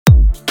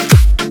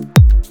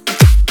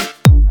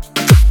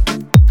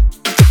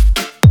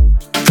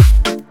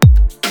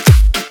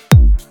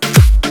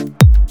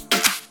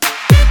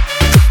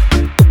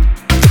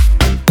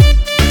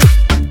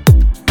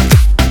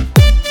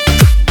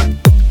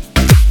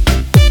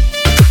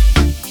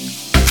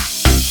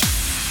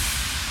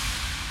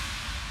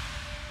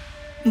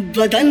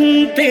बदन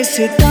पे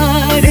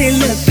सितारे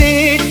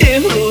लपेटे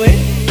हुए,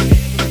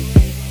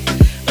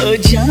 ओ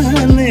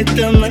जान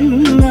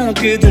तमन्ना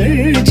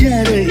किधर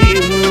जा रही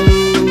हो,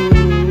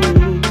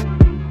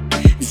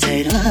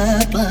 जरा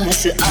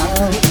पास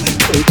आओ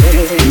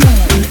तुझे ना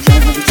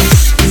जाए,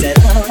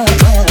 जरा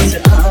पास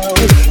आओ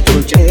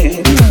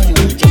तुझे ना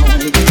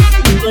जाए।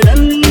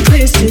 बदन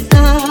पे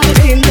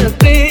सितारे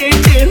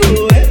लपेटे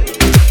हुए,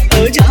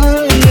 ओ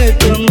जान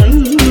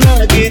तमन्ना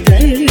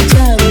किधर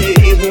जा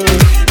रही हो,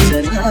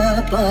 जरा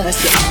पास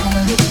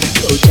आओ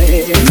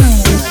तुझे ना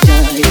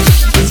जाए,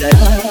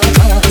 जरा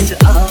पास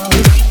आओ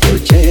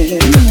तुझे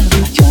ना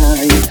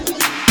जाए।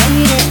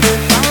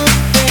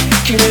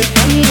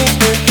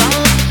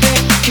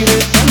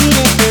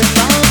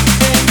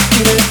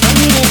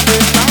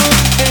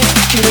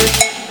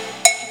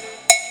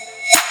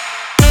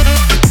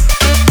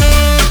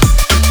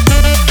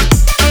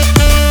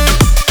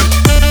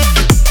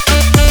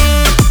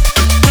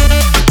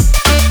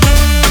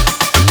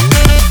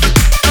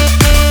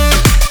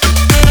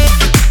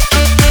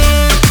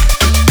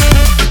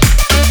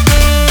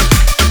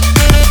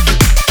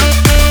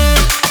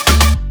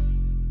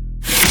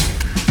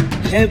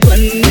 है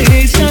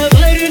बनने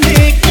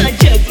संवरने का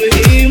जब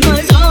ही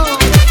मजा,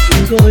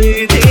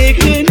 कोई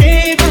देखने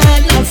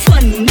वाला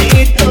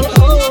फन्नी तो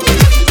हो,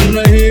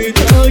 नहीं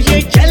तो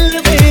ये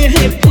जलवे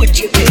हैं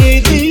कुछ दे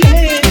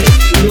दिए,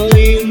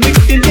 कोई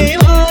मिटने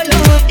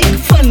वाला एक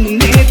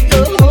फन्नी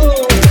तो हो।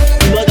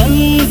 बदन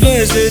पे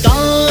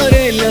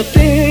सितारे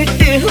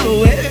लपेटे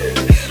हुए,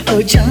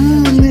 ओ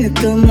जान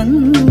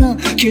तमन्ना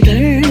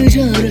किधर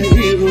जा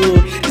रही हो,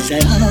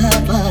 जरा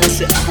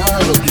पास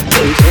आओ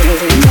तुझे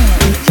ना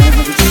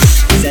जाए,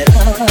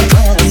 जरा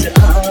पास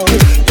आओ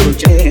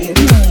तुझे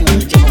ना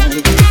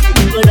जाए।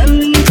 बदन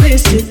पे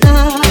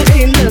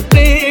सितारे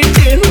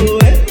लपेटे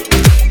हुए,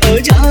 ओ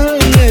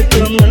जान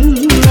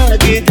तमन्ना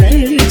किधर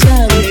जा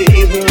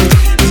रही हो,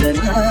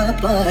 जरा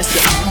पास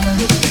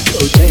आओ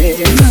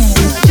तुझे ना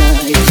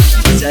जाए,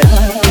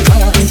 जरा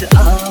पास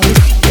आओ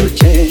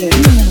तुझे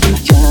ना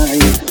जाए।